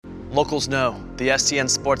Locals know the STN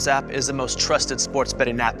Sports app is the most trusted sports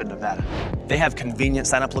betting app in Nevada. They have convenient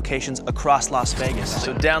sign-up locations across Las Vegas,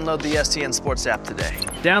 so download the STN Sports app today.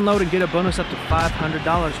 Download and get a bonus up to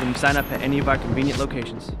 $500 when you sign up at any of our convenient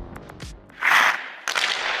locations.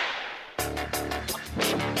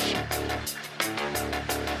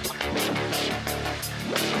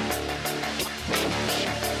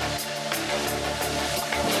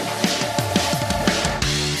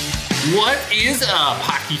 What is up,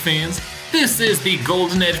 hockey fans? This is the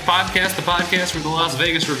Golden Edge Podcast, the podcast where the Las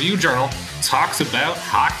Vegas Review-Journal talks about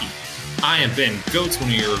hockey. I am Ben Goetz, one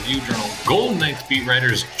of your Review-Journal Golden Knights beat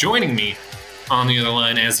writers. Joining me on the other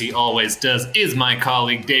line, as he always does, is my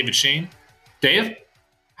colleague, David Shane. Dave,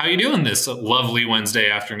 how you doing this lovely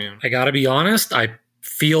Wednesday afternoon? I gotta be honest, I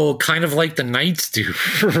feel kind of like the Knights do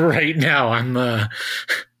right now. I'm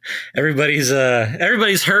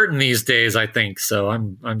everybody's hurting these days, I think, so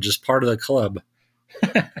I'm just part of the club.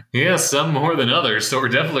 Yeah, some more than others, so we're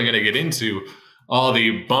definitely going to get into all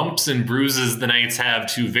the bumps and bruises the Knights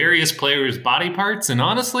have to various players' body parts, and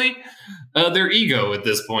honestly, their ego at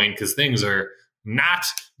this point, because things are not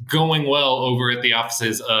going well over at the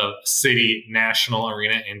offices of City National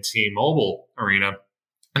Arena and T-Mobile Arena,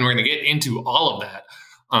 and we're going to get into all of that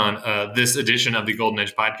on this edition of the Golden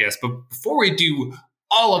Edge Podcast. But before we do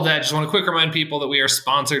all of that, just want to quick remind people that we are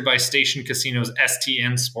sponsored by Station Casinos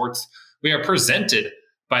STN Sports. We are presented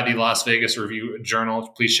by the Las Vegas Review-Journal.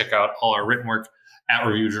 Please check out all our written work at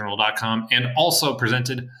reviewjournal.com, and also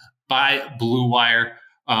presented by Blue Wire.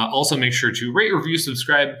 Also, make sure to rate, review,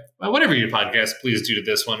 subscribe, whatever your podcast. Please do to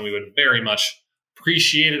this one. We would very much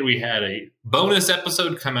appreciate it. We had a bonus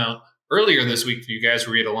episode come out earlier this week for you guys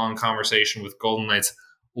where we had a long conversation with Golden Knights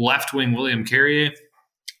left wing William Carrier.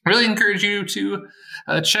 Really encourage you to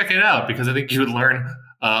check it out, because I think you would learn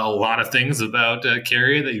a lot of things about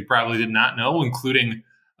Carrier that you probably did not know, including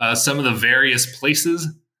some of the various places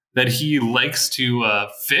that he likes to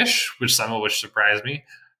fish, some of which surprised me,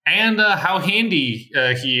 and how handy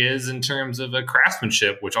he is in terms of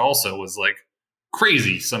craftsmanship, which also was like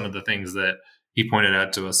crazy, some of the things that he pointed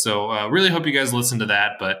out to us. So really hope you guys listen to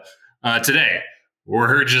that. But today,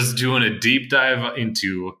 we're just doing a deep dive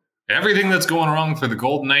into everything that's going wrong for the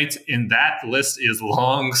Golden Knights, and that list is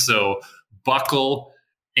long, so buckle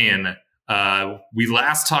in. We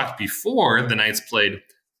last talked before the Knights played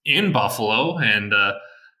in Buffalo, and a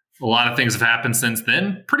lot of things have happened since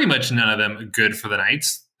then. Pretty much none of them good for the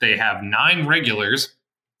Knights. They have 9 regulars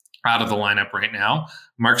out of the lineup right now.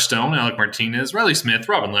 Mark Stone, Alec Martinez, Riley Smith,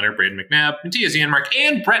 Robin Leonard, Braden McNabb, Matthias Janmark,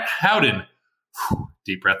 and Brett Howden,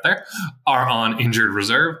 deep breath there, are on injured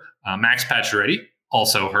reserve. Max Pacioretty,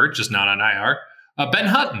 also hurt, just not on IR. Ben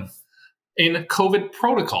Hutton in COVID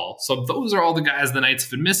protocol. So those are all the guys the Knights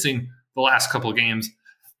have been missing the last couple of games.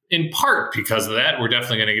 In part because of that, we're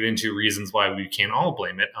definitely going to get into reasons why we can't all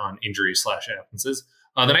blame it on injuries/absences.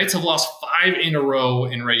 The Knights have lost 5 in a row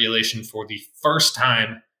in regulation for the first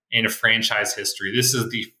time in franchise history. This is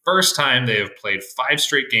the first time they have played 5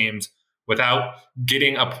 straight games without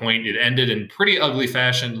getting a point. It ended in pretty ugly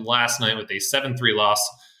fashion last night with a 7-3 loss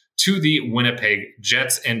to the Winnipeg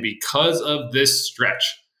Jets. And because of this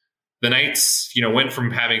stretch, the Knights, went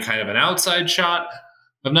from having kind of an outside shot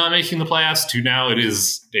of not making the playoffs to now it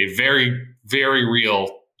is a very, very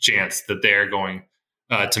real chance that they're going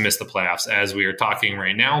to miss the playoffs. As we are talking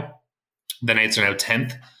right now, the Knights are now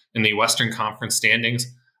 10th in the Western Conference standings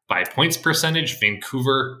by points percentage.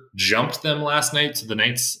 Vancouver jumped them last night. So the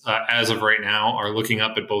Knights, as of right now, are looking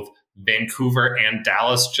up at both Vancouver and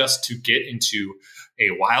Dallas just to get into a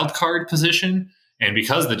wild card position. And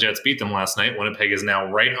because the Jets beat them last night, Winnipeg is now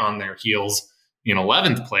right on their heels in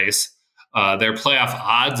 11th place. Their playoff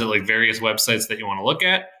odds at various websites that you want to look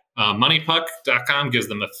at, moneypuck.com gives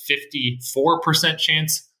them a 54%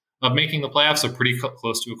 chance of making the playoffs, so pretty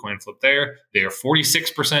close to a coin flip there. They are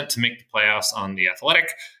 46% to make the playoffs on The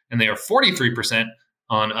Athletic, and they are 43%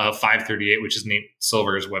 on 538, which is Nate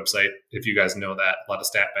Silver's website. If you guys know that, a lot of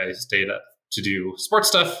stat-based data to do sports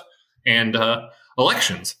stuff and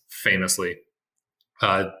elections, famously.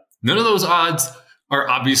 None of those odds are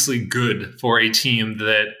obviously good for a team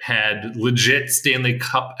that had legit Stanley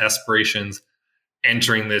Cup aspirations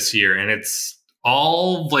entering this year. And it's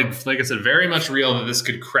all, like I said, very much real that this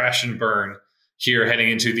could crash and burn here heading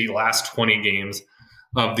into the last 20 games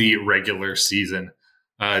of the regular season.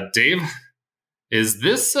 Dave, is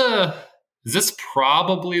this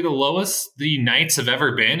probably the lowest the Knights have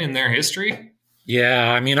ever been in their history?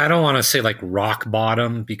 Yeah, I mean, I don't want to say rock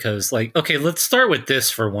bottom because okay, let's start with this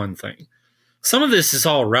for one thing. Some of this is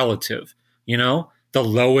all relative, the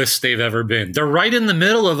lowest they've ever been. They're right in the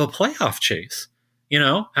middle of a playoff chase.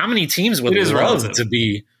 How many teams would love to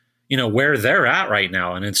be, where they're at right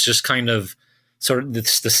now. And it's just kind of sort of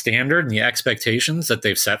it's the standard and the expectations that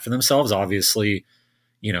they've set for themselves. Obviously,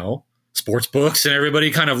 sports books and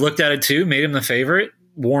everybody kind of looked at it too, made him the favorite,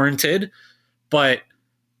 warranted. But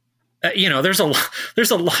there's a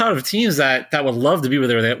lot of teams that would love to be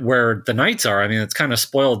where the Knights are. I mean, it's kind of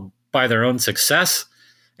spoiled by their own success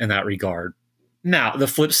in that regard. Now, the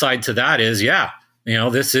flip side to that is,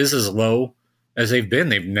 this is as low as they've been.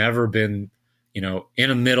 They've never been, in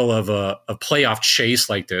the middle of a playoff chase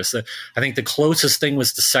like this. I think the closest thing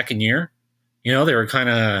was the second year. They were kind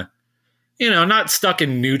of, not stuck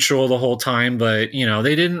in neutral the whole time, but,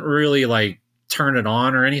 they didn't really like turn it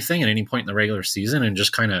on or anything at any point in the regular season and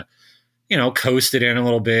just kind of, coasted in a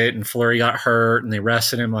little bit, and Fleury got hurt and they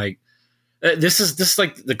rested him. Like, this is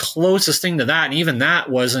like the closest thing to that. And even that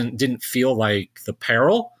didn't feel like the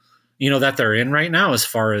peril, that they're in right now, as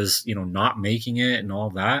far as, not making it and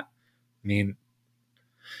all that. I mean,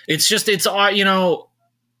 it's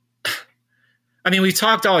I mean, we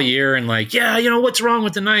talked all year and like, what's wrong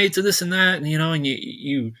with the Knights and this and that. And, and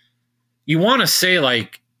you want to say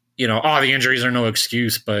like, the injuries are no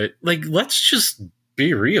excuse, but like, let's just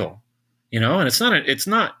be real. And it's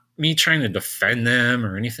not me trying to defend them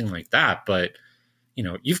or anything like that, but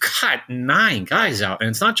you've got 9 guys out, and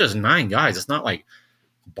it's not just 9 guys. It's not like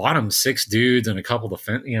bottom 6 dudes and a couple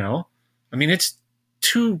defense, I mean, it's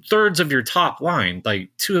 2/3 of your top line,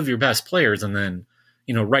 like 2 of your best players. And then,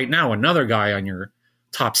 right now another guy on your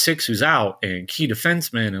top 6 who's out, and key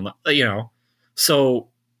defensemen, and, so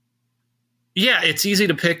yeah, it's easy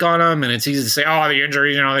to pick on them, and it's easy to say, the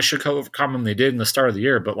injuries, they should overcome them. They did in the start of the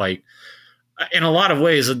year, but like, in a lot of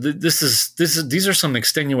ways, these are some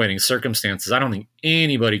extenuating circumstances. I don't think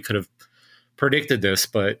anybody could have predicted this,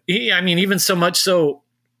 but I mean, even so much so,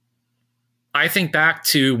 I think back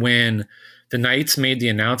to when the Knights made the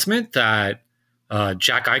announcement that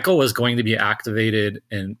Jack Eichel was going to be activated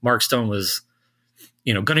and Mark Stone was,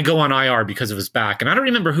 going to go on IR because of his back. And I don't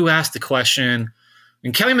remember who asked the question.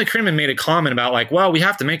 And Kelly McCrimmon made a comment about like, well, we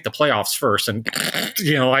have to make the playoffs first. And,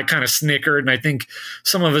 I kind of snickered. And I think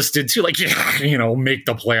some of us did too. Like, make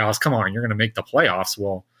the playoffs. Come on, you're going to make the playoffs.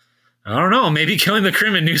 Well, I don't know. Maybe Kelly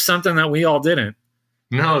McCrimmon knew something that we all didn't.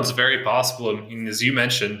 No, it's very possible. I mean, as you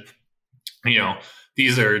mentioned,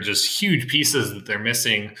 these are just huge pieces that they're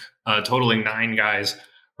missing, totaling 9 guys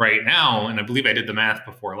right now. And I believe I did the math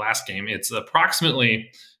before last game. It's approximately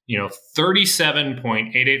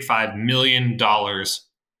 $37.885 million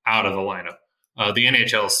out of the lineup. The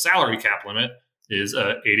NHL's salary cap limit is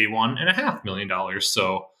 $81.5 million.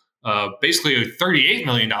 So basically $38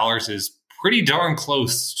 million is pretty darn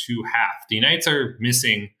close to half. The Knights are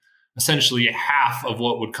missing essentially half of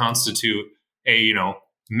what would constitute a,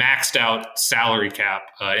 maxed out salary cap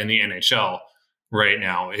in the NHL right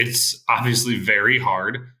now. It's obviously very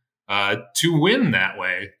hard to win that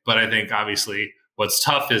way. But I think obviously what's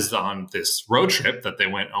tough is on this road trip that they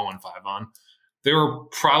went 0-5 on, there were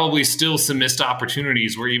probably still some missed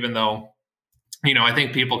opportunities where, even though, I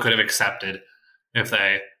think people could have accepted if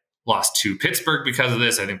they lost to Pittsburgh because of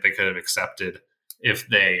this. I think they could have accepted if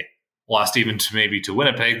they lost even to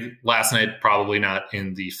Winnipeg last night, probably not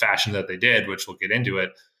in the fashion that they did, which we'll get into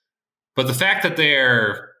it. But the fact that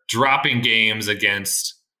they're dropping games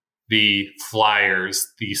against the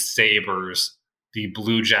Flyers, the Sabres, the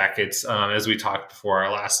Blue Jackets, as we talked before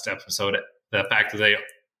our last episode, the fact that they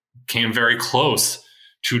came very close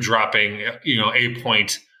to dropping, a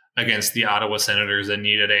point against the Ottawa Senators and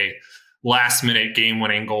needed a last-minute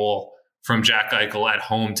game-winning goal from Jack Eichel at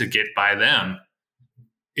home to get by them,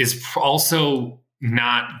 is also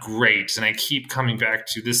not great. And I keep coming back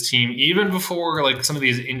to this team, even before like some of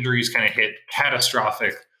these injuries kind of hit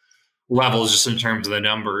catastrophic levels, just in terms of the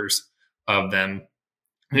numbers of them.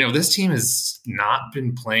 This team has not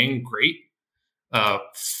been playing great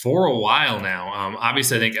for a while now.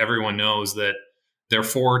 Obviously, I think everyone knows that they're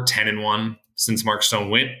 4-10-1 since Mark Stone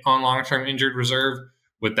went on long-term injured reserve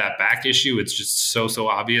with that back issue. It's just so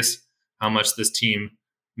obvious how much this team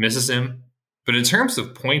misses him. But in terms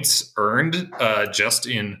of points earned just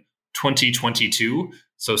in 2022,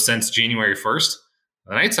 so since January 1st,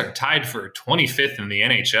 the Knights are tied for 25th in the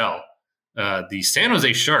NHL. The San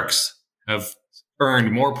Jose Sharks have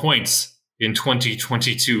earned more points in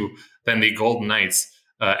 2022 than the Golden Knights,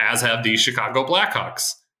 as have the Chicago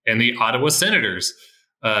Blackhawks and the Ottawa Senators.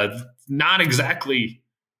 Not exactly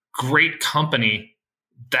great company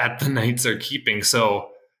that the Knights are keeping. So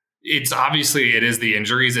it's obviously it is the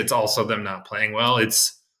injuries. It's also them not playing well.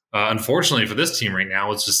 It's unfortunately for this team right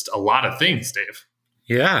now, it's just a lot of things, Dave.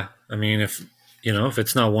 Yeah. I mean, if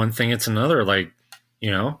it's not one thing, it's another. Like,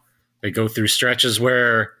 they go through stretches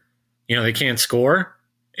where, they can't score.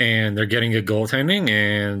 and they're getting good goaltending,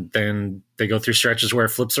 and then they go through stretches where it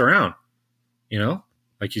flips around,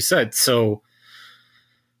 like you said. So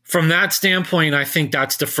from that standpoint, I think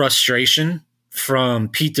that's the frustration from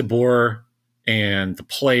Pete DeBoer and the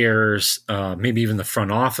players, maybe even the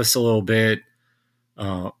front office a little bit.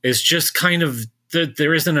 It's just kind of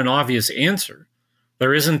there isn't an obvious answer.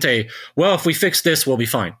 There isn't well, if we fix this, we'll be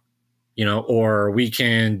fine, or we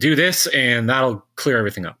can do this and that'll clear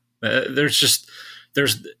everything up. There's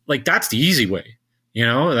that's the easy way,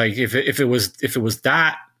 like if it was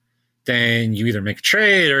that, then you either make a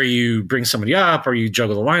trade or you bring somebody up or you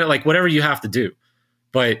juggle the lineup, like whatever you have to do.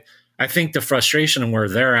 But I think the frustration and where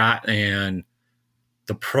they're at and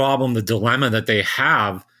the problem, the dilemma that they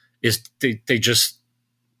have is they just,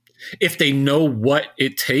 if they know what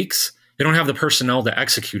it takes, they don't have the personnel to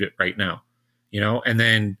execute it right now, and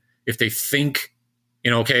then if they think,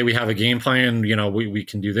 okay, we have a game plan, we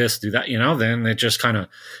can do this, do that, then it just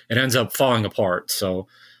it ends up falling apart. So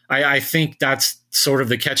I think that's sort of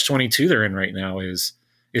the catch-22 they're in right now is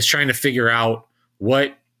trying to figure out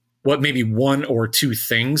what maybe one or two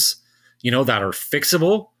things, that are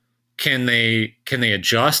fixable. Can they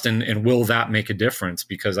adjust and will that make a difference?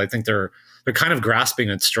 Because I think they're kind of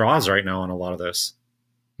grasping at straws right now on a lot of this.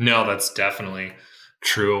 No, that's definitely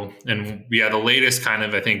true. And the latest kind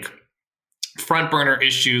of, I think, front burner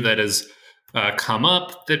issue that has come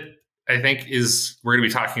up that I think we're going to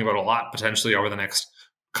be talking about a lot potentially over the next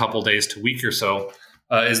couple days to week or so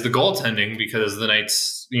is the goaltending, because the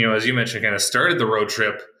Knights, as you mentioned, kind of started the road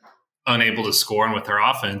trip unable to score and with their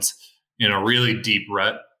offense in a really deep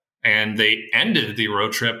rut. And they ended the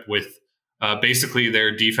road trip with basically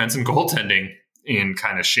their defense and goaltending in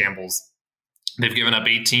kind of shambles. They've given up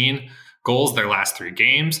 18 goals their last 3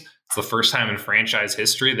 games. It's the first time in franchise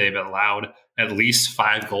history they've allowed at least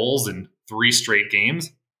 5 goals in 3 straight games.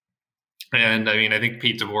 And I mean, I think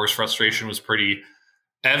Pete DeBoer's frustration was pretty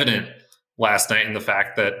evident last night in the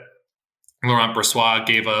fact that Laurent Brossoit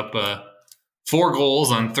gave up 4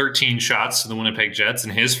 goals on 13 shots to the Winnipeg Jets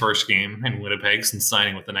in his first game in Winnipeg since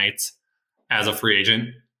signing with the Knights as a free agent.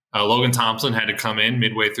 Logan Thompson had to come in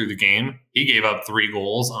midway through the game. He gave up 3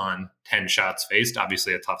 goals on 10 shots faced.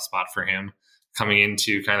 Obviously a tough spot for him coming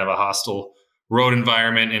into kind of a hostile road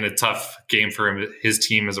environment in a tough game for him, his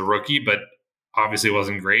team as a rookie, but obviously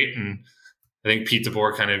wasn't great. And I think Pete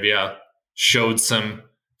DeBoer kind of, showed some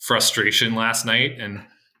frustration last night. And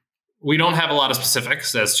we don't have a lot of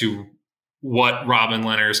specifics as to what Robin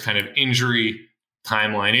Lehner's kind of injury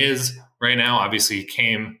timeline is right now. Obviously, he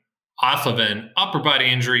came off of an upper body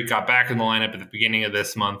injury, got back in the lineup at the beginning of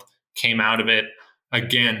this month, came out of it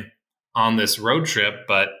again on this road trip.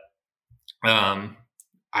 But I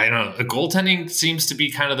don't know. The goaltending seems to be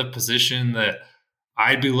kind of the position that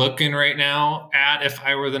I'd be looking right now at if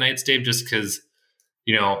I were the Knights, Dave, just because,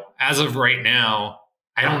 as of right now,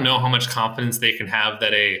 I don't know how much confidence they can have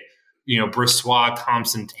that a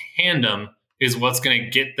Brossoit-Thompson tandem is what's going to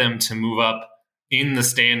get them to move up in the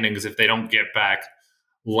standings if they don't get back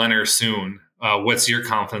Lehner soon. What's your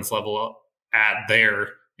confidence level at there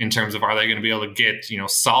in terms of, are they going to be able to get,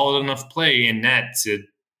 solid enough play in net to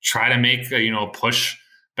try to make a push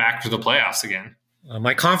back to the playoffs again?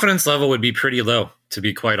 My confidence level would be pretty low, to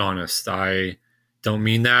be quite honest. I don't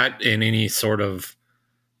mean that in any sort of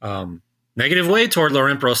negative way toward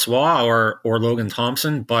Laurent Brossoit or Logan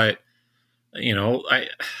Thompson, but I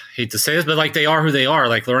hate to say this, but they are who they are.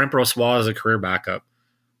 Like, Laurent Brossoit is a career backup.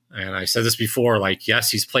 And I said this before, yes,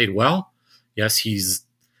 he's played well. Yes, he's,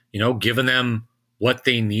 given them what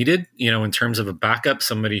they needed, in terms of a backup,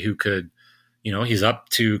 somebody who could, he's up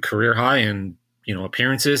to career high in,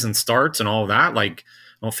 appearances and starts and all of that. I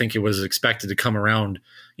don't think it was expected to come around,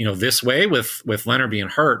 this way with Lehner being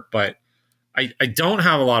hurt, but I don't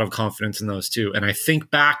have a lot of confidence in those two. And I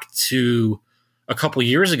think back to a couple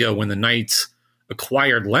years ago when the Knights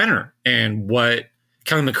acquired Lehner and what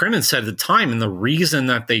Kelly McCrimmon said at the time, and the reason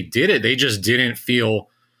that they did it, they just didn't feel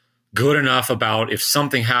good enough about if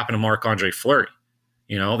something happened to Marc-Andre Fleury.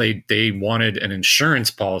 They wanted an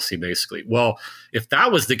insurance policy, basically. Well, if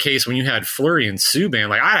that was the case when you had Fleury and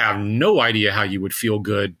Subban, I have no idea how you would feel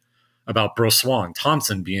good about Brossoit and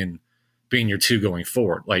Thompson being your 2 going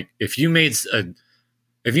forward. If you made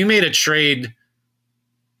a trade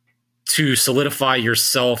to solidify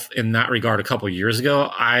yourself in that regard a couple of years ago,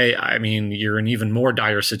 I mean, you're in even more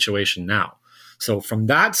dire situation now. So from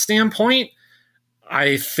that standpoint,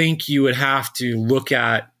 I think you would have to look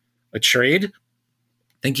at a trade.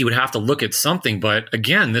 I think you would have to look at something. But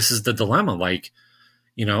again, this is the dilemma.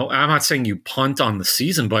 I'm not saying you punt on the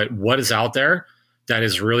season, but what is out there that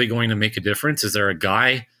is really going to make a difference? Is there a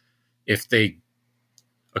guy, if they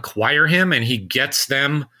acquire him and he gets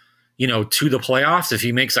them, to the playoffs, if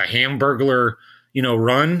he makes a Hamburglar,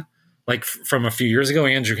 run like from a few years ago,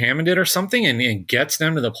 Andrew Hammond did or something, and gets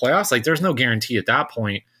them to the playoffs, like there's no guarantee at that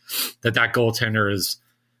point that goaltender is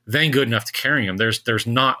then good enough to carry him. There's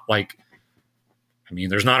not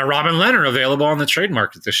there's not a Robin Lehner available on the trade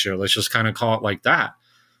market this year. Let's just kind of call it like that.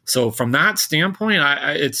 So from that standpoint,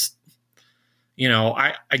 I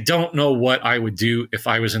don't know what I would do if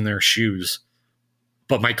I was in their shoes,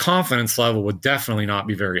 but my confidence level would definitely not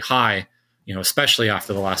be very high, especially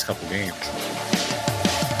after the last couple of games.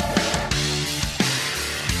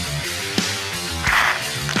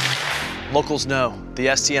 Locals know the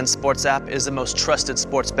STN Sports app is the most trusted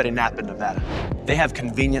sports betting app in Nevada. They have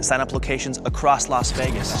convenient sign-up locations across Las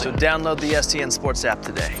Vegas, so download the STN Sports app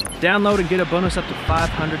today. Download and get a bonus up to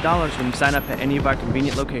 $500 when you sign up at any of our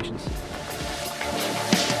convenient locations.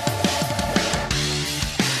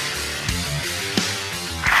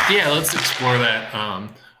 Yeah, let's explore that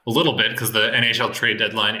a little bit, because the NHL trade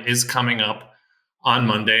deadline is coming up on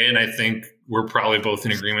Monday, and I think we're probably both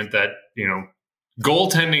in agreement that,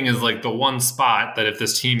 goaltending is like the one spot that if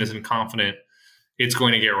this team isn't confident it's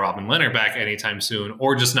going to get Robin Lehner back anytime soon,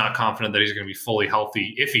 or just not confident that he's going to be fully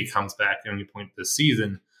healthy if he comes back at any point this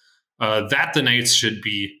season, that the Knights should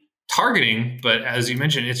be targeting. But as you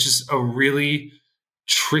mentioned, it's just a really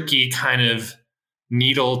tricky kind of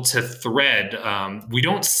needle to thread. We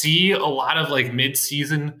don't see a lot of like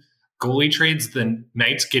mid-season goalie trades. The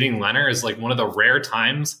Knights getting Lehner is like one of the rare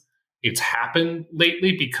times it's happened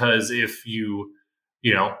lately, because if you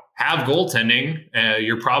have goaltending,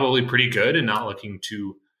 you're probably pretty good and not looking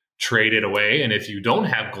to trade it away. And if you don't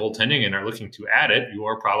have goaltending and are looking to add it, you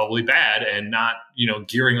are probably bad and not,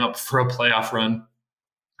 gearing up for a playoff run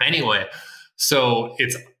anyway. So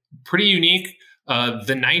it's pretty unique.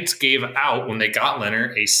 The Knights gave out, when they got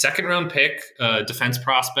Lehner, a second-round pick, defense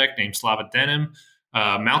prospect named Slava Denim,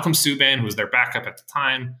 Malcolm Subban, who was their backup at the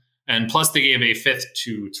time, and plus they gave a fifth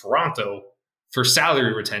to Toronto for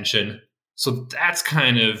salary retention. So that's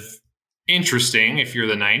kind of interesting if you're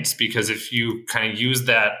the Knights, because if you kind of use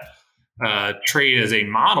that trade as a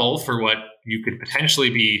model for what you could potentially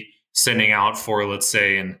be sending out for, let's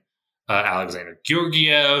say, an Alexander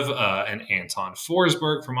Georgiev, and Anton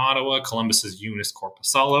Forsberg from Ottawa, Columbus's Eunice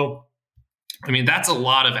Korpisalo. I mean, that's a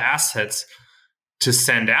lot of assets to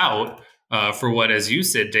send out for what, as you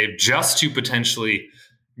said, Dave, just to potentially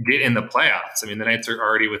get in the playoffs. I mean, the Knights are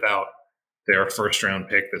already without their first-round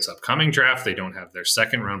pick this upcoming draft. They don't have their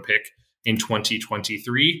second-round pick in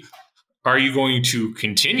 2023. Are you going to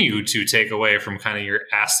continue to take away from kind of your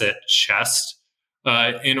asset chest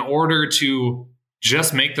in order to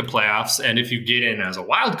just make the playoffs? And if you get in as a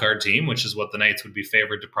wild card team, which is what the Knights would be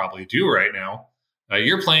favored to probably do right now,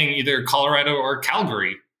 you're playing either Colorado or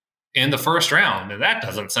Calgary in the first round. And that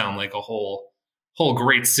doesn't sound like a whole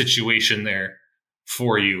great situation there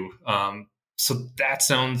for you. So that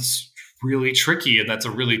sounds really tricky. And that's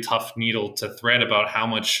a really tough needle to thread about how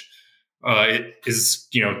much it is,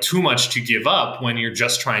 too much to give up when you're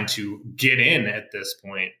just trying to get in at this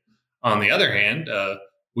point. On the other hand,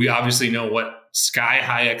 we obviously know what sky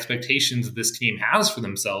high expectations this team has for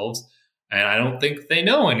themselves. And I don't think they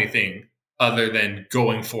know anything other than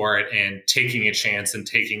going for it and taking a chance and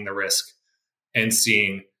taking the risk and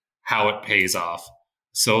seeing how it pays off.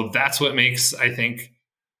 So that's what makes, I think,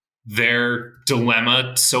 their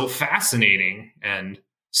dilemma so fascinating and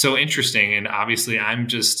so interesting. And obviously I'm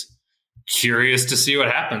just curious to see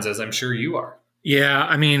what happens, as I'm sure you are. Yeah,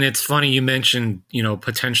 I mean, it's funny you mentioned,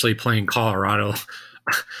 potentially playing Colorado.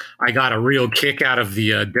 I got a real kick out of the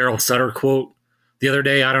Daryl Sutter quote the other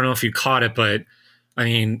day. I don't know if you caught it, but I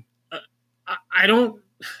mean, I don't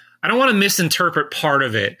want to misinterpret part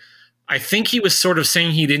of it. I think he was sort of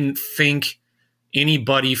saying he didn't think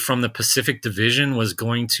anybody from the Pacific Division was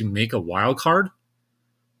going to make a wild card.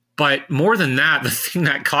 But more than that, the thing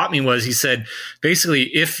that caught me was he said,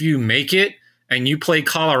 basically, if you make it and you play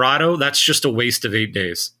Colorado, that's just a waste of 8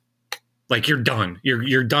 days. Like, you're done.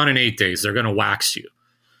 You're done in 8 days. They're going to wax you.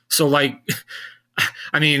 So, like,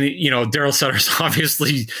 I mean, Daryl Sutter's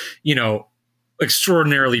obviously,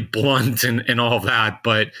 extraordinarily blunt and all that.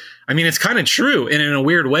 But, I mean, it's kind of true. And in a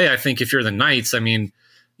weird way, I think if you're the Knights, I mean,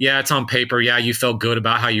 yeah, it's on paper. Yeah, you felt good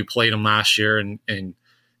about how you played them last year. And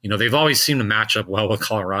they've always seemed to match up well with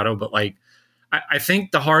Colorado. But, like, I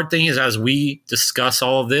think the hard thing is, as we discuss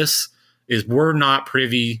all of this, is we're not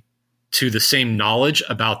privy to the same knowledge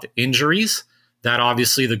about the injuries that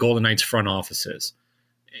obviously the Golden Knights front office is.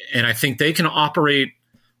 And I think they can operate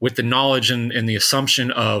with the knowledge and the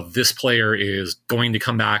assumption of this player is going to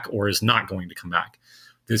come back or is not going to come back.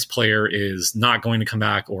 This player is not going to come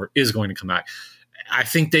back or is going to come back. I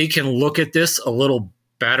think they can look at this a little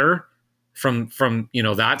better from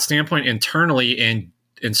that standpoint internally,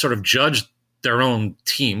 and sort of judge their own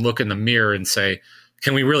team, look in the mirror and say,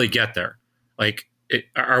 can we really get there? Like,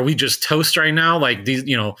 are we just toast right now? Like, these,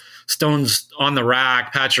 Stone's on the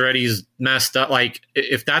rack, Pacioretty's messed up. Like,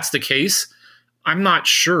 if that's the case, I'm not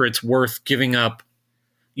sure it's worth giving up,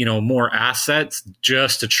 more assets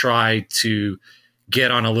just to try to get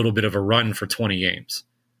on a little bit of a run for 20 games.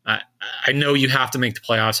 I know you have to make the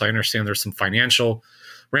playoffs. I understand there's some financial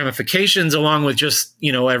ramifications along with just,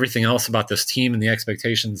 everything else about this team and the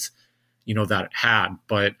expectations, that it had.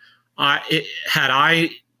 But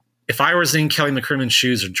if I was in Kelly McCrimmon's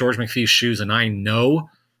shoes or George McPhee's shoes, and I know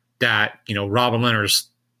that, Robin Leonard's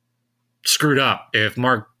screwed up, if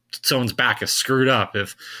Mark Stone's back is screwed up,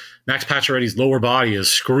 if Max Pacioretty's lower body is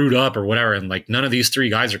screwed up or whatever, and like none of these three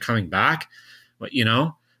guys are coming back, but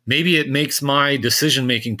maybe it makes my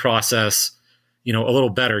decision-making process, a little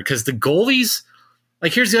better. Because the goalies,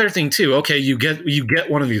 like, here's the other thing too. Okay, you get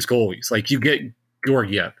one of these goalies, like you get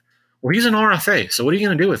Georgiev. Well, he's an RFA, so what are you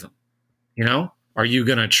going to do with him? Are you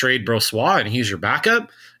going to trade Brossoit and he's your backup?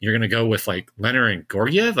 You're going to go with like Leonard and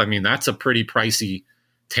Georgiev? I mean, that's a pretty pricey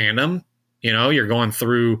tandem. You're going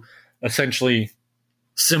through essentially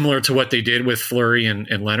similar to what they did with Fleury and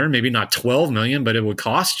Leonard. Maybe not $12 million, but it would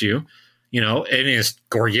cost you. And is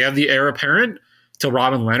Georgiev the heir apparent to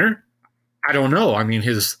Robin Leonard? I don't know. I mean,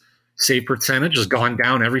 his save percentage has gone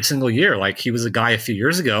down every single year. Like, he was a guy a few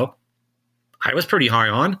years ago I was pretty high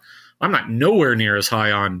on. I'm not nowhere near as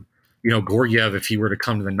high on, Georgiev if he were to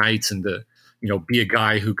come to the Knights and to, be a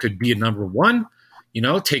guy who could be a number one,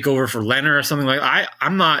 take over for Leonard or something like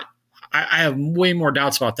that. I have way more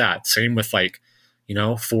doubts about that. Same with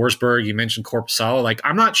Forsberg, you mentioned Korpisalo. Like,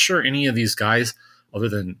 I'm not sure any of these guys, other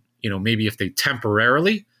than, maybe if they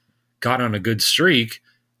temporarily got on a good streak,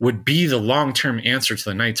 would be the long-term answer to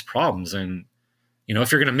the Knights' problems. And,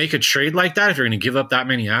 if you're going to make a trade like that, if you're going to give up that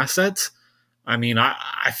many assets, I mean, I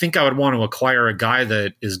think I would want to acquire a guy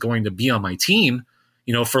that is going to be on my team,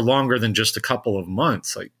 for longer than just a couple of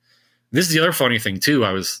months. Like, this is the other funny thing too.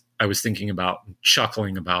 I was thinking about,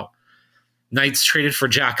 chuckling about. Knights traded for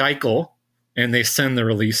Jack Eichel, and they send the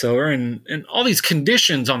release over, and all these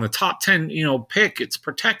conditions on the top 10, pick. It's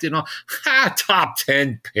protected. Top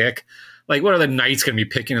 10 pick. Like, what are the Knights going to be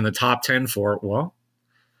picking in the top 10 for? Well,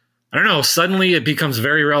 I don't know. Suddenly it becomes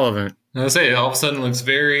very relevant. I was say, it all of a sudden looks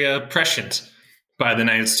very prescient by the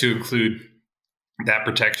Knights to include that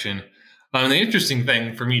protection. The interesting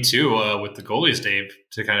thing for me too, with the goalies, Dave,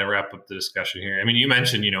 to kind of wrap up the discussion here. I mean, you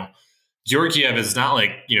mentioned, Georgiev is not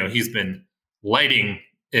like, he's been lighting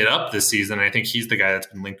it up this season. I think he's the guy that's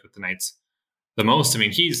been linked with the Knights the most. I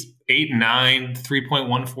mean, he's 8-9,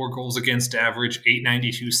 3.14 goals against average,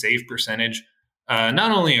 892 save percentage.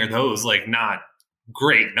 Not only are those like not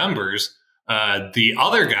great numbers, the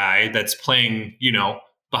other guy that's playing,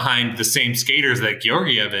 behind the same skaters that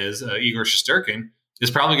Georgiev is, Igor Shesterkin, is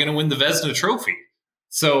probably going to win the Vezina Trophy.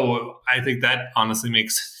 So I think that honestly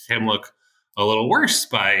makes him look a little worse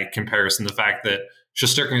by comparison. The fact that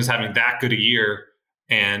Shesterkin is having that good a year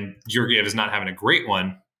and Georgiev is not having a great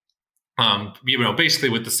one, basically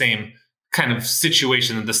with the same kind of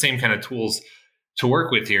situation and the same kind of tools to work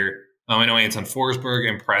with here. I know Anton Forsberg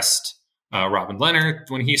impressed Robin Leonard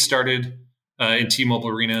when he started in T-Mobile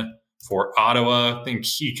Arena for Ottawa. I think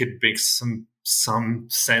he could make some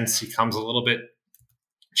sense. He comes a little bit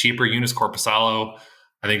cheaper. Joonas Korpisalo,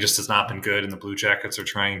 I think, just has not been good, and the Blue Jackets are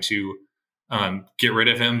trying to get rid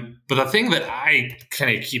of him. But the thing that I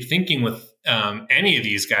kind of keep thinking with any of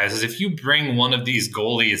these guys is if you bring one of these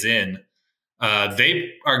goalies in,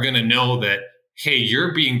 they are going to know that, hey,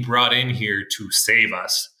 you're being brought in here to save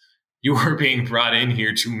us. You are being brought in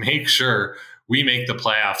here to make sure we make the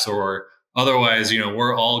playoffs, or otherwise,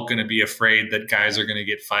 we're all going to be afraid that guys are going to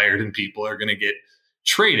get fired and people are going to get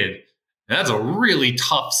traded. And that's a really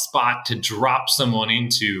tough spot to drop someone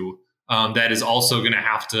into that is also going to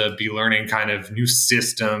have to be learning kind of new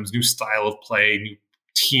systems, new style of play, new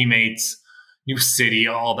teammates, new city,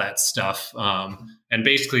 all that stuff. And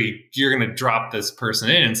basically, you're going to drop this person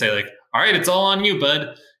in and say, like, all right, it's all on you,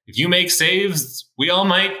 bud. If you make saves, we all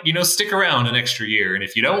might, stick around an extra year. And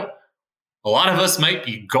if you don't, a lot of us might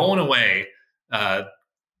be going away. That,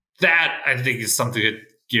 I think, is something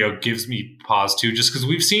that, gives me pause too, just because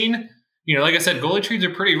we've seen, like I said, goalie trades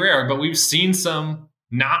are pretty rare, but we've seen some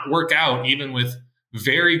not work out even with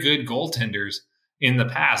very good goaltenders in the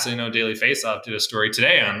past. I know Daily Faceoff did a story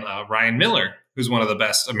today on Ryan Miller, who's one of the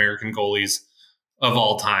best American goalies of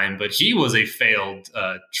all time, but he was a failed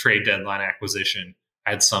trade deadline acquisition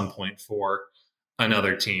at some point for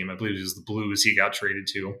another team. I believe it was the Blues he got traded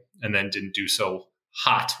to and then didn't do so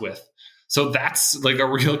hot with. So that's like a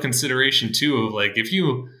real consideration too of like, if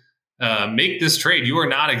you make this trade, you are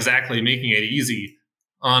not exactly making it easy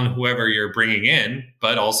on whoever you're bringing in,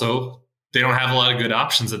 but also they don't have a lot of good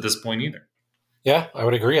options at this point either. Yeah, I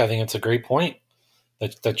would agree. I think it's a great point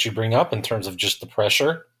that you bring up in terms of just the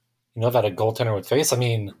pressure, that a goaltender would face. I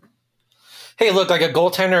mean, hey, look, like a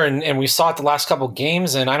goaltender, and we saw it the last couple of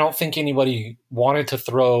games, and I don't think anybody wanted to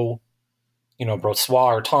throw,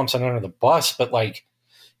 Brossoit or Thompson under the bus, but like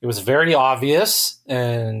it was very obvious,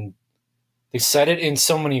 and they said it in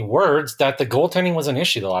so many words that the goaltending was an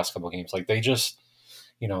issue the last couple of games. Like they just,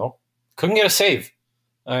 couldn't get a save.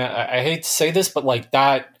 I hate to say this, but like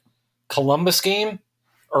that Columbus game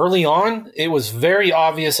early on, it was very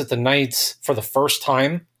obvious that the Knights, for the first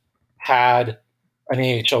time, had an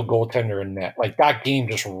AHL goaltender in net. Like that game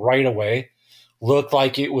just right away looked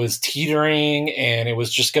like it was teetering, and it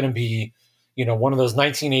was just going to be, one of those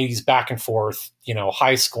 1980s back and forth,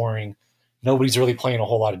 high scoring, nobody's really playing a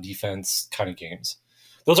whole lot of defense kind of games.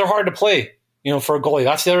 Those are hard to play, for a goalie.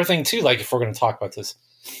 That's the other thing too. Like if we're going to talk about this,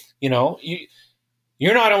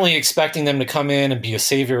 you're not only expecting them to come in and be a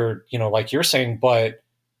savior, like you're saying, but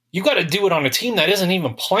you got to do it on a team that isn't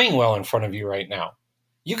even playing well in front of you right now.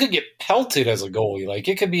 You could get pelted as a goalie. Like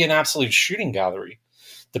it could be an absolute shooting gallery,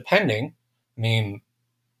 depending. I mean,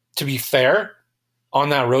 to be fair, on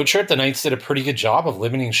that road trip, the Knights did a pretty good job of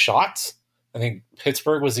limiting shots. I think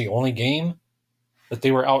Pittsburgh was the only game that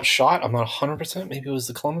they were outshot. I'm not 100%. Maybe it was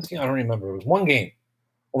the Columbus game. I don't remember. It was one game.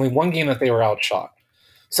 Only one game that they were outshot.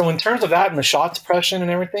 So in terms of that and the shot suppression and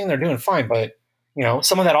everything, they're doing fine. But,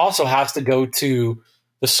 some of that also has to go to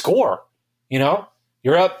the score.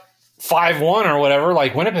 You're up 5-1 or whatever,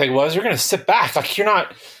 like Winnipeg was. You're going to sit back. Like you're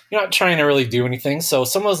not trying to really do anything. So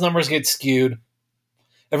some of those numbers get skewed.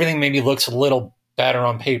 Everything maybe looks a little better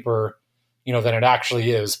on paper, than it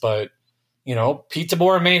actually is. But, Pete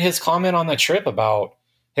DeBoer made his comment on the trip about,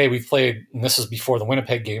 hey, we've played, and this was before the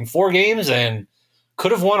Winnipeg game, 4 games and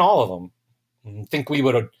could have won all of them. I think we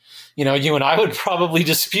would have, you and I would probably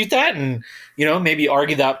dispute that and, maybe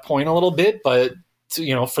argue that point a little bit. But,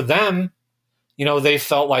 for them, they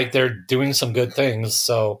felt like they're doing some good things.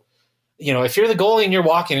 So, if you're the goalie and you're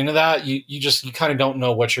walking into that, you kind of don't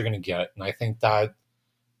know what you're going to get. And I think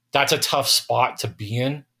that's a tough spot to be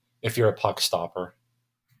in if you're a puck stopper.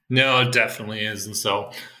 No, it definitely is. And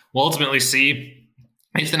so we'll ultimately see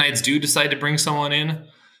if the Knights do decide to bring someone in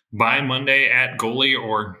by Monday at goalie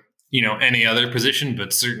or, any other position.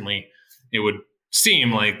 But certainly it would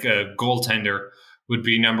seem like a goaltender would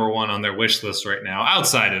be number one on their wish list right now,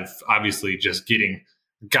 outside of obviously just getting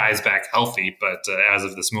guys back healthy. But as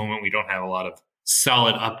of this moment, we don't have a lot of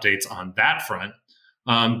solid updates on that front.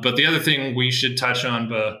 But the other thing we should touch on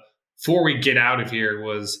before we get out of here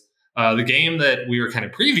was the game that we were kind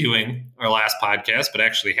of previewing our last podcast, but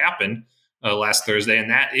actually happened last Thursday, and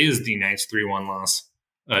that is the Knights 3-1 loss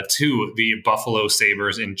to the Buffalo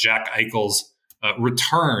Sabres in Jack Eichel's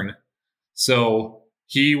return. So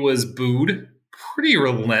he was booed pretty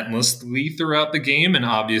relentlessly throughout the game and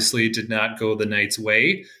obviously did not go the Knights'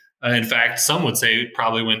 way. In fact, some would say it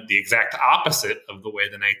probably went the exact opposite of the way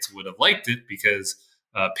the Knights would have liked it, because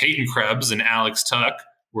Peyton Krebs and Alex Tuch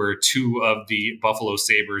were 2 of the Buffalo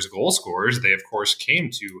Sabres goal scorers. They, of course, came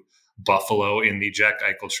to Buffalo in the Jack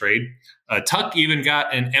Eichel trade. Tuch even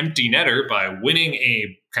got an empty netter by winning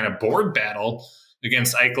a kind of board battle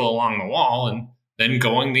against Eichel along the wall and then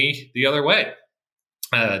going the other way.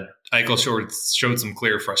 Eichel showed some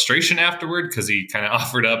clear frustration afterward because he kind of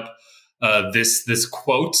offered up this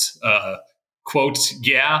quote,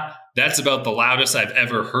 "Yeah, that's about the loudest I've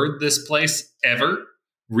ever heard this place, ever.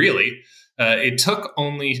 Really. It took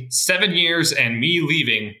only 7 years and me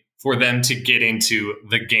leaving for them to get into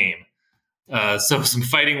the game." So some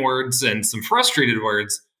fighting words and some frustrated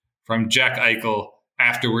words from Jack Eichel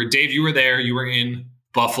afterward. Dave, you were there. You were in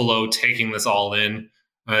Buffalo taking this all in.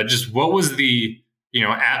 Just what was the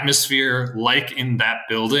atmosphere like in that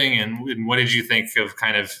building, and what did you think of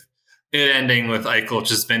kind of it ending with Eichel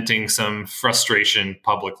just venting some frustration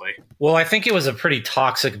publicly? Well, I think it was a pretty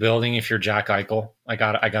toxic building if you're Jack Eichel. I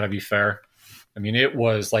gotta be fair. I mean, it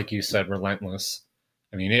was, like you said, relentless.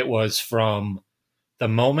 I mean, it was from the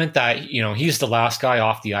moment that, he's the last guy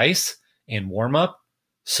off the ice in warm-up.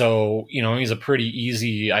 So, he's a pretty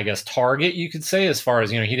easy, I guess, target, you could say, as far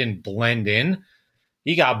as, he didn't blend in.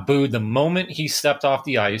 He got booed the moment he stepped off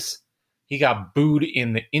the ice. He got booed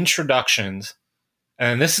in the introductions.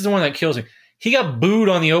 And this is the one that kills me. He got booed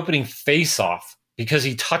on the opening face-off because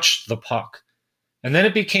he touched the puck. And then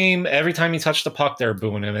it became, every time he touched the puck, they were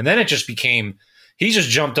booing him. And then it just became, he just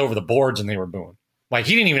jumped over the boards and they were booing. Like,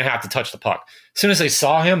 he didn't even have to touch the puck. As soon as they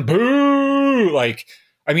saw him, boo! boo. Like,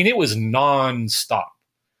 I mean, it was nonstop.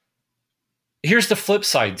 Here's the flip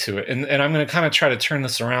side to it. And I'm going to kind of try to turn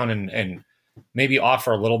this around and maybe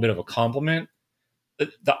offer a little bit of a compliment.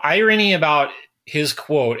 The irony about his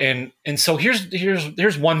quote, and so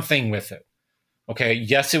here's one thing with it. Okay,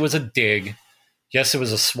 yes, it was a dig. Yes, it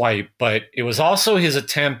was a swipe, but it was also his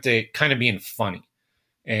attempt at kind of being funny.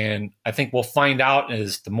 And I think we'll find out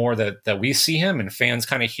as the more that we see him and fans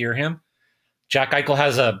kind of hear him. Jack Eichel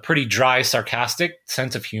has a pretty dry, sarcastic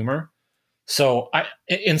sense of humor. So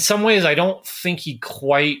in some ways, I don't think he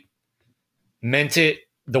quite meant it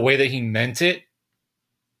the way that he meant it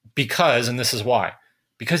because, and this is why,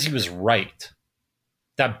 because he was right.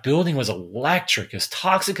 That building was electric. As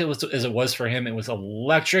toxic as it was for him, it was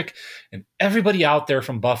electric. And everybody out there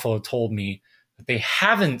from Buffalo told me that they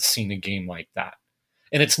haven't seen a game like that.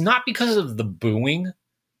 And it's not because of the booing.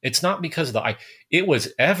 It's not because of it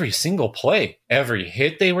was every single play, every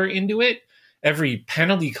hit they were into it, every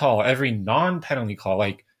penalty call, every non-penalty call.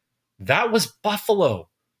 Like, that was Buffalo.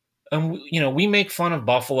 And, we make fun of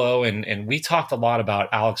Buffalo and we talked a lot about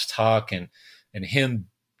Alex Tuch and him,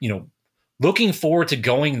 looking forward to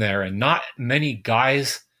going there and not many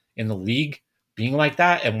guys in the league being like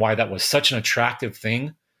that and why that was such an attractive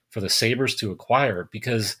thing for the Sabres to acquire.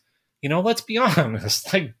 Because, let's be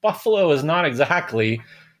honest, like Buffalo is not exactly,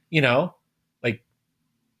 like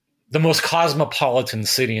the most cosmopolitan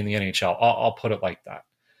city in the NHL. I'll put it like that.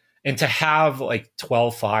 And to have like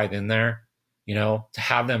 12-5 in there, to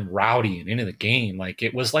have them rowdy and into the game, like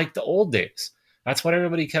it was like the old days. That's what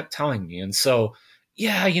everybody kept telling me. And so,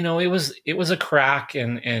 yeah, it was a crack,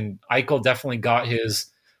 and Eichel definitely got his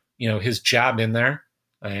jab in there.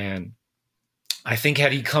 And I think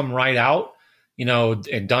had he come right out,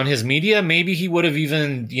 and done his media, maybe he would have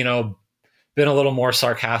even, been a little more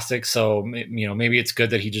sarcastic. So, maybe it's good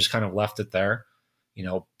that he just kind of left it there,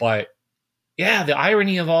 but yeah, the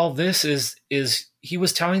irony of all of this is he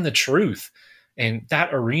was telling the truth, and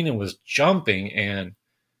that arena was jumping. And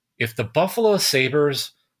if the Buffalo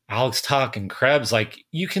Sabres, Alex Tuch and Krebs, like,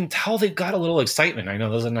 you can tell they've got a little excitement. I know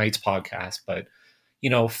there's a Knights podcast, but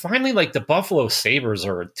finally, like, the Buffalo Sabres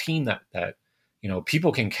are a team that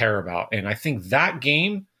people can care about. And I think that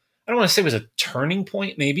game, I don't want to say it was a turning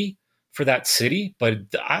point maybe for that city,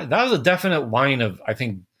 but that was a definite line of, I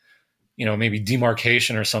think, maybe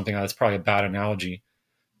demarcation or something. That's probably a bad analogy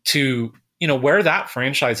to, where that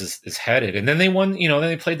franchise is headed. And then they won, then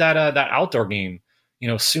they played that outdoor game,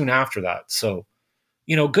 soon after that. So,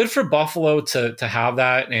 good for Buffalo to have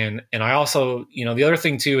that. And I also, the other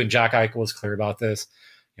thing too, and Jack Eichel was clear about this,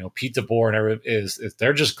 Pete DeBoer and everyone is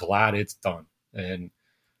they're just glad it's done. And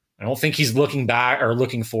I don't think he's looking back or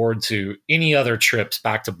looking forward to any other trips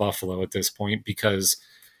back to Buffalo at this point because,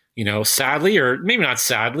 sadly, or maybe not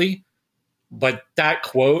sadly, but that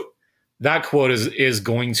quote is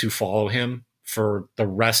going to follow him for the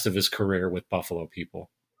rest of his career with Buffalo people.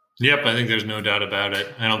 Yep, I think there's no doubt about it.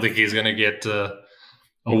 I don't think he's going to get a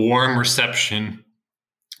warm reception,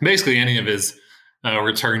 basically any of his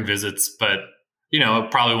return visits, but,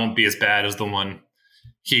 it probably won't be as bad as the one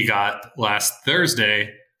he got last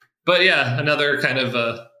Thursday. But yeah, another kind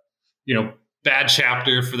of bad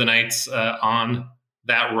chapter for the Knights on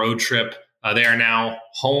that road trip. They are now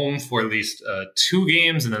home for at least 2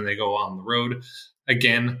 games, and then they go on the road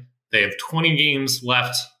again. They have 20 games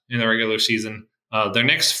left in the regular season. Their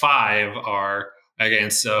next 5 are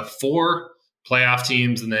against 4 playoff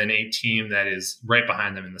teams and then a team that is right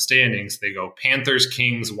behind them in the standings. They go Panthers,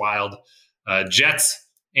 Kings, Wild, Jets,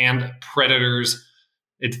 and Predators.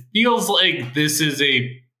 It feels like this is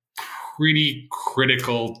a pretty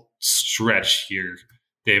critical stretch here,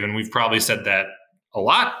 Dave, and we've probably said that a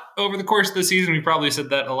lot over the course of the season. We probably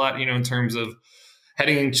said that a lot, in terms of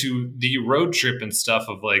heading into the road trip and stuff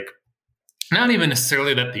of like, not even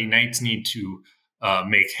necessarily that the Knights need to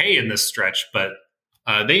make hay in this stretch, but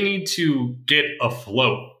they need to get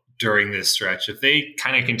afloat during this stretch. If they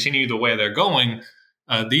kind of continue the way they're going,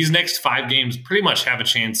 these next 5 games pretty much have a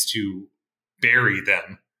chance to bury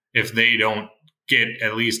them if they don't get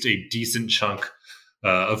at least a decent chunk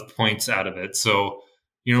of points out of it. So,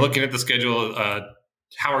 looking at the schedule,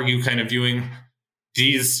 how are you kind of viewing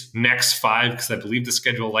these next 5? Because I believe the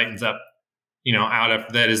schedule lightens up, out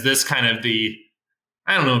after that. Is this kind of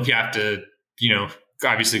I don't know if you have to,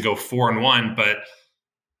 obviously go 4-1, but I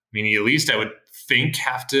mean, at least I would think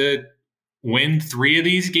have to win 3 of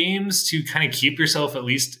these games to kind of keep yourself at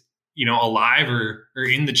least, alive or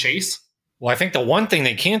in the chase. Well, I think the one thing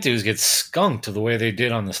they can't do is get skunked the way they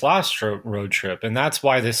did on this last road trip. And that's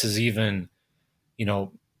why this is even,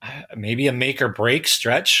 maybe a make or break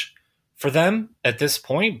stretch for them at this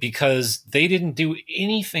point because they didn't do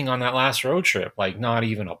anything on that last road trip. Like not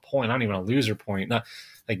even a point, not even a loser point, not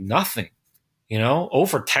like nothing, 0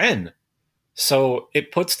 for 10. So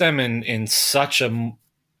it puts them in such a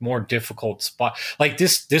more difficult spot. Like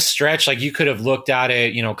this stretch, like you could have looked at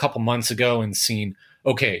it, a couple months ago and seen,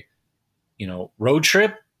 okay, road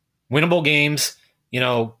trip, winnable games,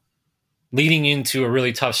 leading into a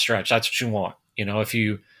really tough stretch. That's what you want. If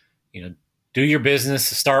you do your business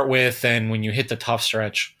to start with, and when you hit the tough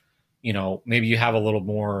stretch, maybe you have a little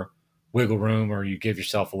more wiggle room, or you give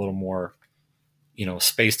yourself a little more,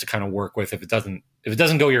 space to kind of work with if it doesn't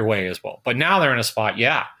go your way as well. But now they're in a spot,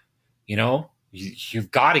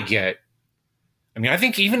 you've got to get. I mean, I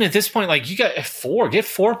think even at this point, like you get 4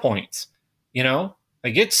 points,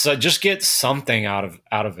 like just get something out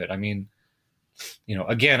of it. I mean,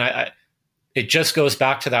 again, it just goes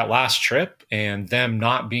back to that last trip and them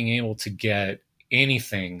not being able to get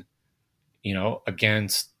anything,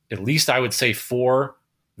 against at least I would say 4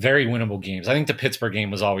 very winnable games. I think the Pittsburgh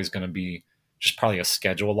game was always going to be just probably a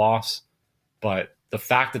schedule loss, but the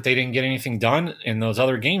fact that they didn't get anything done in those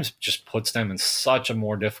other games just puts them in such a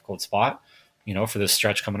more difficult spot, for this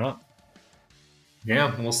stretch coming up.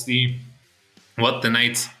 Yeah, we'll see what the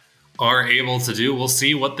Knights are able to do. We'll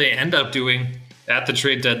see what they end up doing at the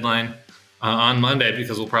trade deadline on Monday,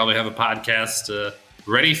 because we'll probably have a podcast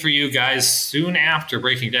ready for you guys soon after,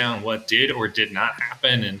 breaking down what did or did not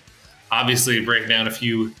happen, and obviously breaking down a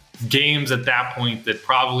few games at that point that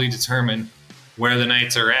probably determine where the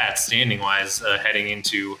Knights are at standing-wise heading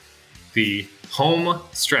into the home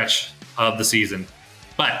stretch of the season.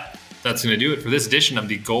 But that's going to do it for this edition of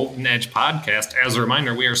the Golden Edge podcast. As a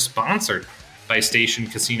reminder, we are sponsored by Station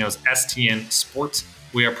Casinos STN Sports.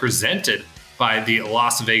 We are presented by the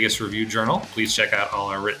Las Vegas Review-Journal. Please check out all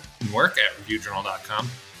our written work at reviewjournal.com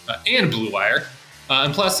and Blue Wire.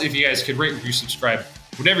 And plus, if you guys could rate, review, subscribe,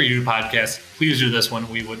 whatever you do to podcasts, please do this one.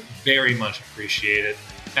 We would very much appreciate it.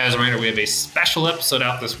 As a reminder, we have a special episode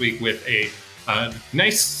out this week with a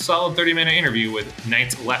nice, solid 30-minute interview with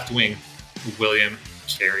Knights left wing William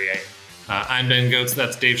Carrier. I'm Ben Goetz.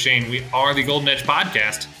 That's Dave Shane. We are the Golden Edge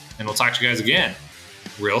podcast, and we'll talk to you guys again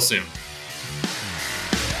real soon.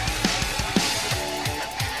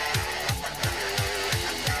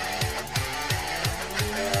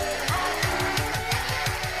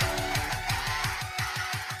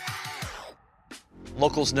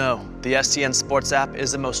 Locals know the STN Sports app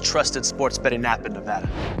is the most trusted sports betting app in Nevada.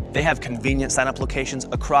 They have convenient sign-up locations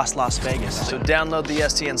across Las Vegas, so download the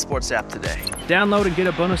STN Sports app today. Download and get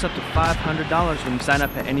a bonus up to $500 when you sign up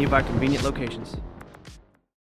at any of our convenient locations.